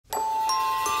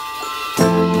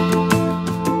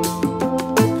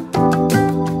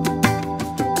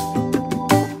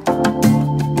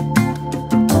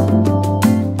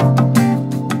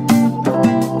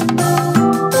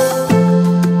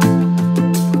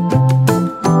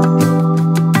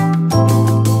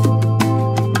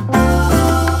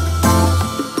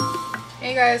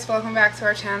welcome back to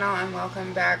our channel and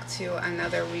welcome back to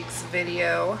another week's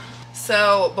video.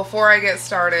 So before I get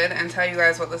started and tell you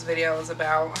guys what this video is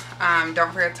about,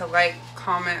 don't forget to like,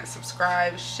 comment,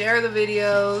 subscribe, share the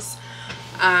videos,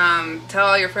 tell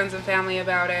all your friends and family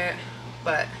about it.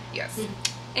 But yes,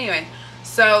 anyway,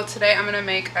 so today I'm gonna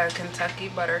make a Kentucky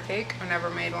butter cake. I've never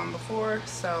made one before,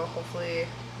 so hopefully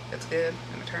it's good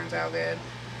and it turns out good.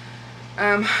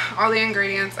 All the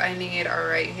ingredients I need are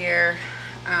right here.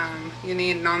 You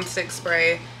need nonstick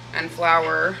spray and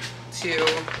flour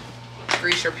to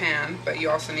grease your pan, but you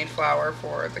also need flour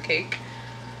for the cake.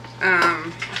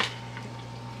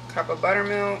 Cup of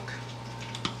buttermilk.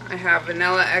 I have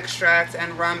vanilla extract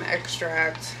and rum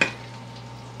extract,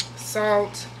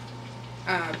 salt,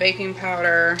 baking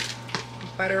powder,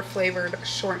 butter flavored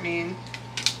shortening,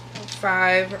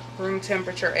 5 room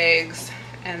temperature eggs,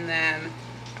 and then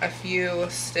a few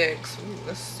sticks, ooh,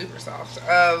 this is super soft,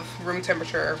 of room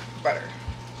temperature butter.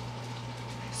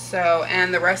 So,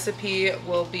 and the recipe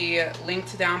will be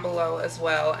linked down below as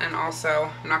well, and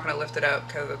also, I'm not going to lift it up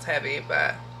because it's heavy,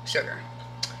 but sugar.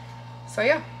 So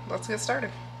yeah, let's get started.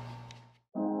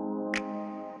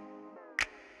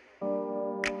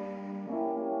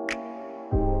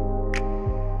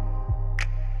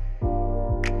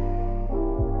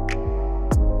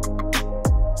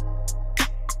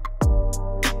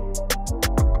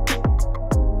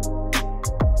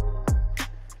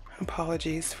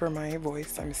 Apologies for my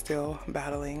voice, I'm still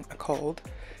battling a cold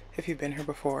if you've been here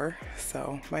before.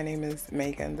 So my name is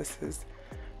Megan, this is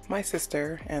my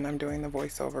sister, and I'm doing the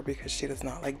voiceover because she does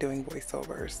not like doing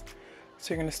voiceovers.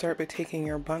 So you're going to start by taking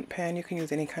your bundt pan. You can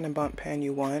use any kind of bundt pan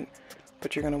you want,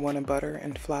 but you're going to want to butter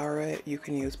and flour it. You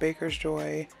can use Baker's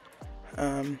Joy,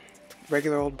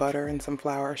 regular old butter and some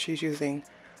flour. She's using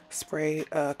spray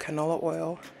canola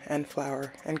oil and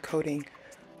flour and coating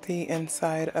the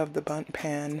inside of the bundt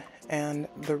pan and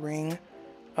the ring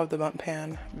of the bundt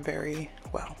pan very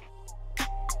well.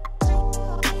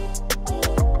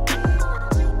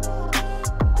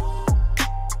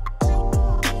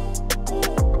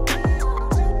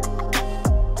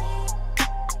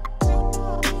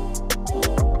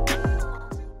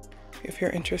 If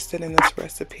you're interested in this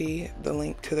recipe, the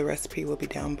link to the recipe will be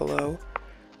down below.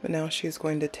 But now she's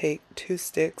going to take 2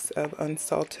 sticks of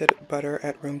unsalted butter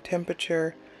at room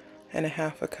temperature and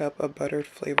 1/2 cup of buttered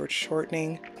flavored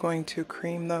shortening. Going to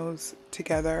cream those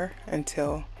together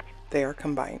until they are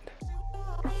combined.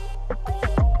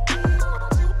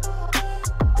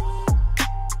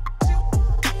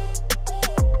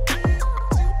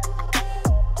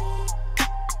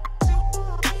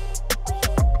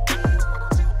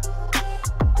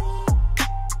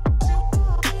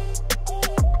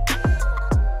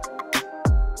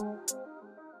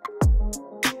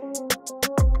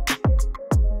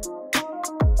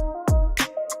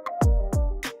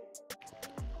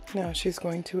 Now she's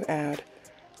going to add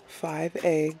 5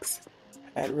 eggs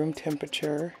at room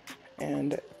temperature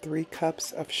and 3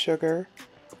 cups of sugar.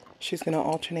 She's going to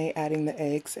alternate adding the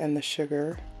eggs and the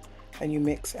sugar, and you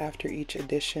mix after each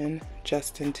addition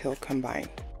just until combined.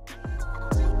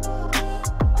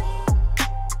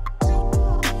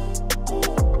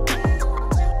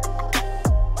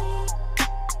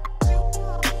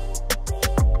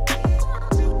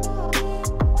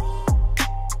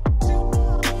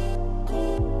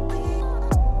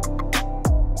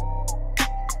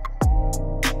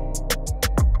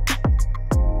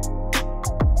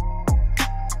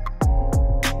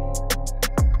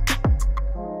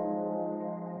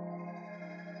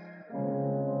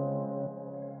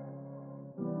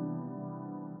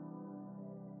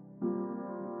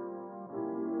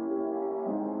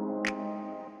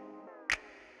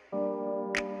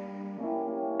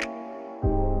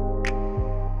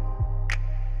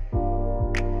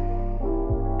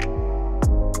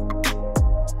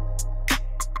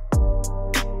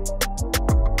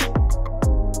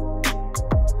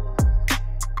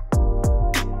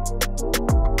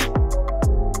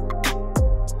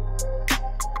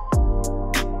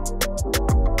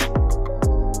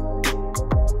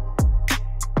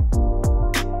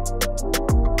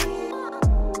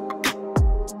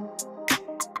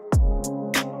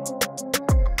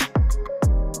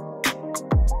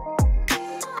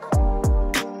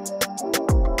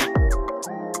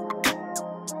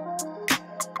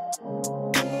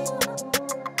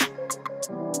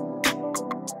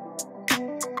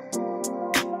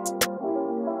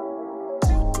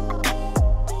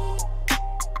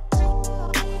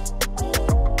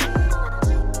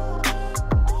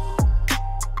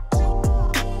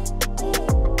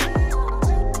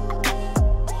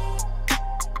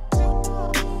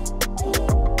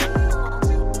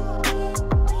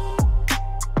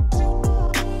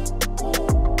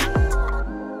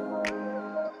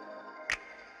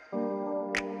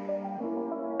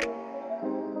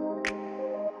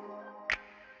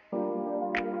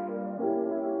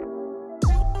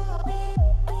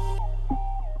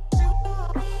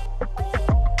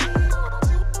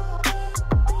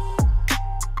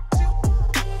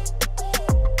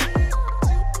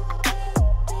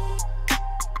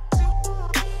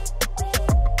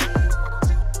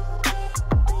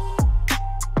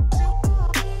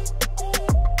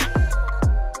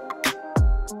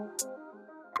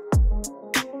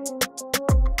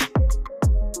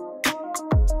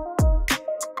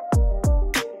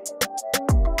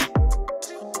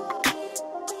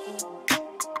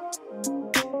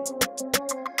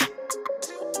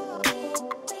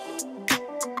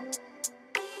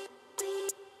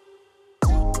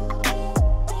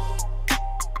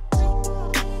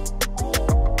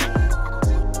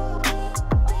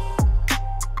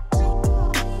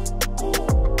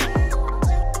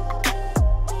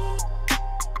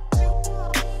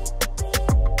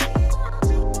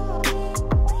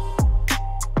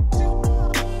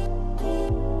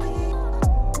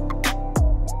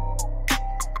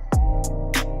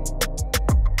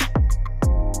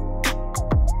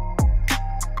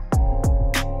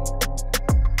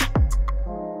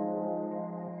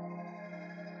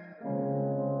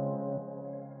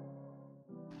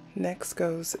 Next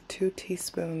goes 2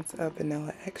 teaspoons of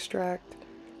vanilla extract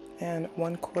and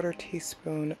 1/4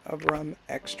 teaspoon of rum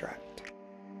extract.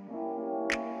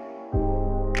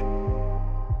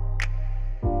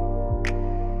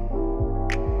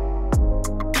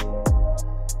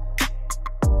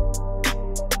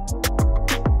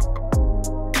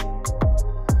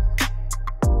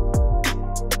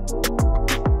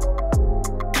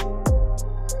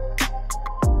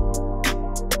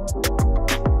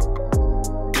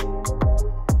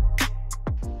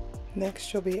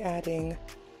 Next, you'll be adding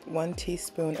 1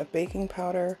 teaspoon of baking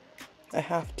powder, a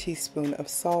 1/2 teaspoon of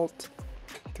salt,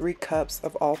 3 cups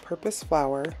of all-purpose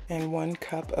flour, and 1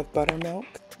 cup of buttermilk.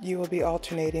 You will be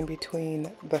alternating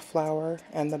between the flour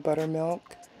and the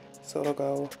buttermilk, so it'll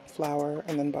go flour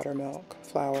and then buttermilk,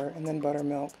 flour and then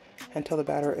buttermilk, until the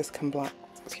batter is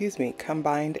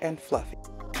combined and fluffy.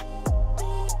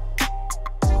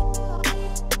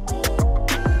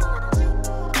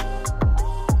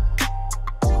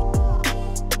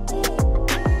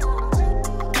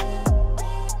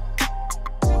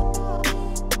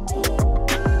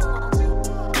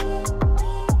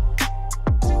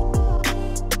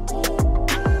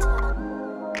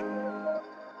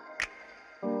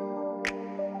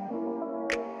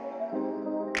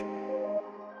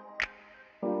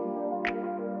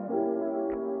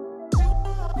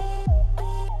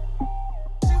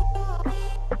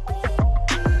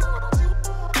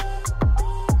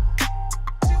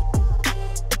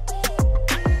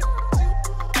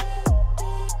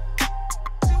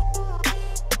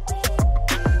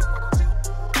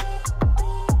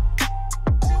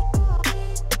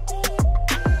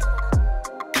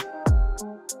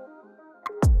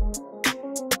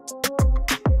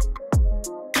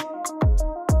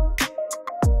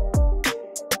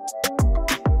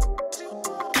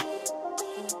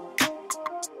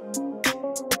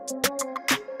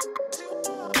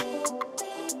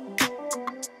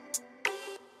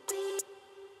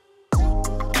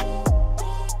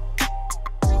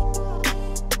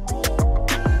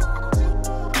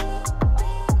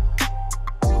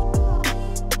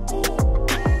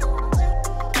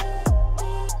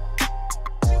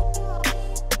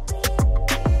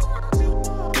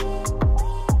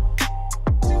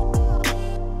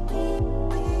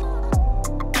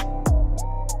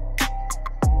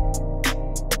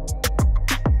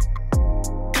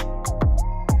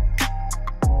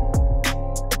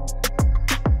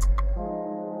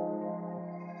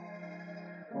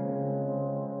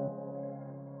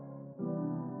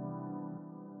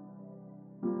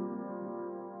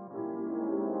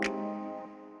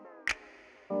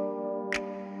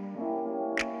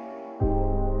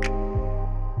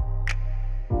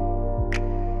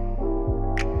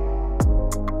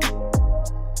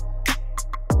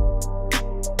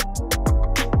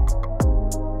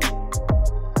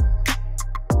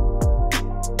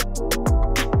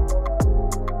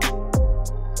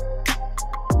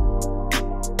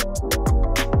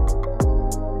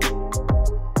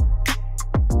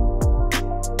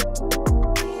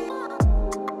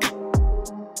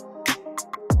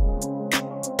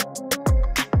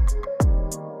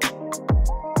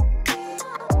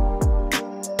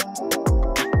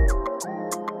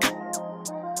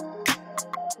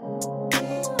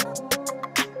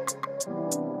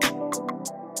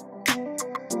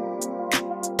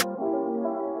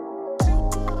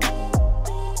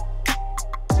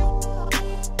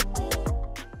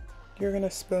 You're going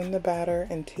to spoon the batter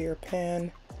into your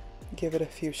pan, give it a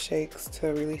few shakes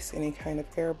to release any kind of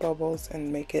air bubbles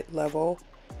and make it level.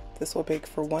 This will bake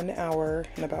for 1 hour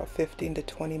in about 15 to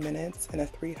 20 minutes in a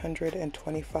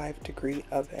 325-degree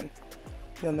oven.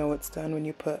 You'll know it's done when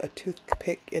you put a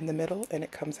toothpick in the middle and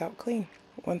it comes out clean.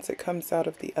 Once it comes out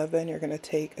of the oven, you're going to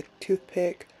take a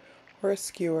toothpick or a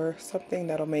skewer, something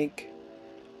that'll make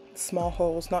small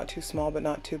holes, not too small but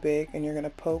not too big, and you're going to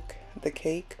poke the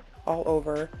cake all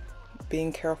over,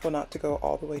 being careful not to go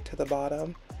all the way to the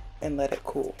bottom, and let it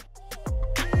cool.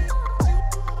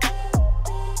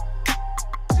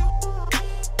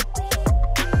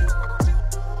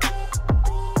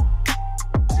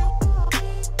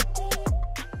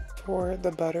 For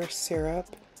the butter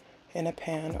syrup, in a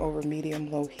pan over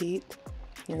medium-low heat,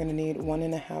 you're going to need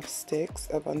 1½ sticks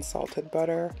of unsalted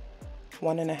butter,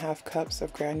 1½ cups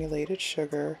of granulated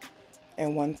sugar,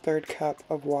 and 1/3 cup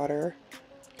of water.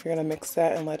 You're going to mix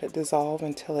that and let it dissolve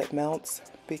until it melts,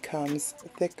 becomes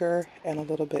thicker and a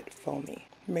little bit foamy.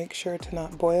 Make sure to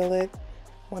not boil it.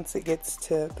 Once it gets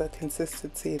to the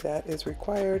consistency that is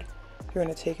required, you're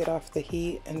going to take it off the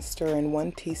heat and stir in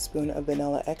 1 teaspoon of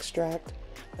vanilla extract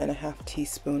and a 1/2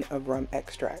 teaspoon of rum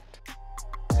extract.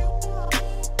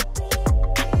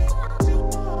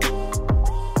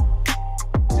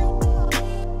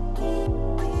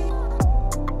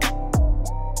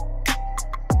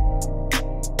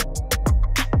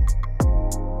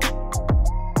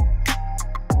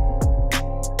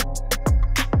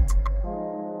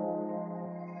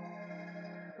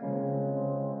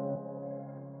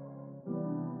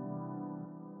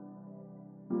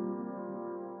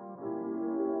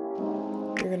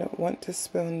 want to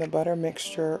spoon the butter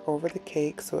mixture over the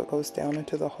cake so it goes down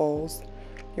into the holes.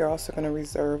 You're also going to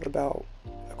reserve about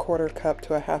a 1/4 cup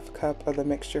to a 1/2 cup of the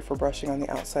mixture for brushing on the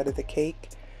outside of the cake.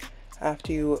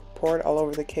 After you pour it all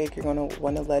over the cake, you're going to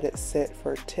want to let it sit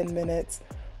for 10 minutes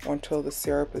or until the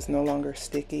syrup is no longer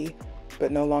sticky,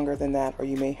 but no longer than that, or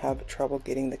you may have trouble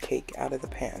getting the cake out of the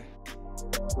pan.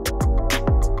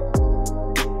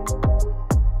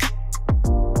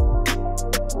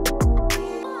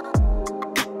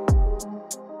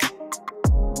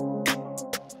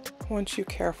 Once you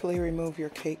carefully remove your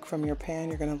cake from your pan,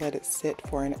 you're going to let it sit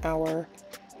for an hour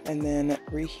and then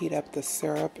reheat up the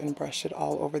syrup and brush it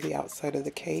all over the outside of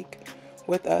the cake.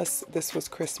 With us, this was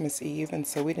Christmas Eve, and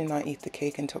so we did not eat the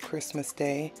cake until Christmas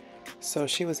Day. So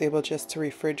she was able just to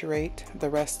refrigerate the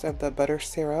rest of the butter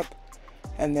syrup,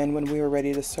 and then when we were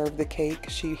ready to serve the cake,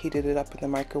 she heated it up in the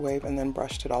microwave and then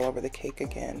brushed it all over the cake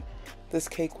again. This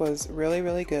cake was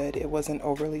really good. It wasn't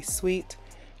overly sweet.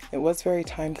 It was very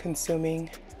time consuming.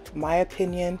 My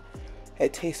opinion,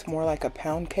 it tastes more like a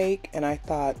pound cake, and I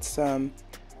thought some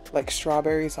like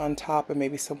strawberries on top and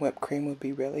maybe some whipped cream would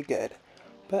be really good.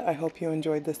 But I hope you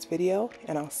enjoyed this video,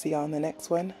 and I'll see you on the next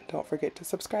one. Don't forget to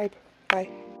subscribe. Bye.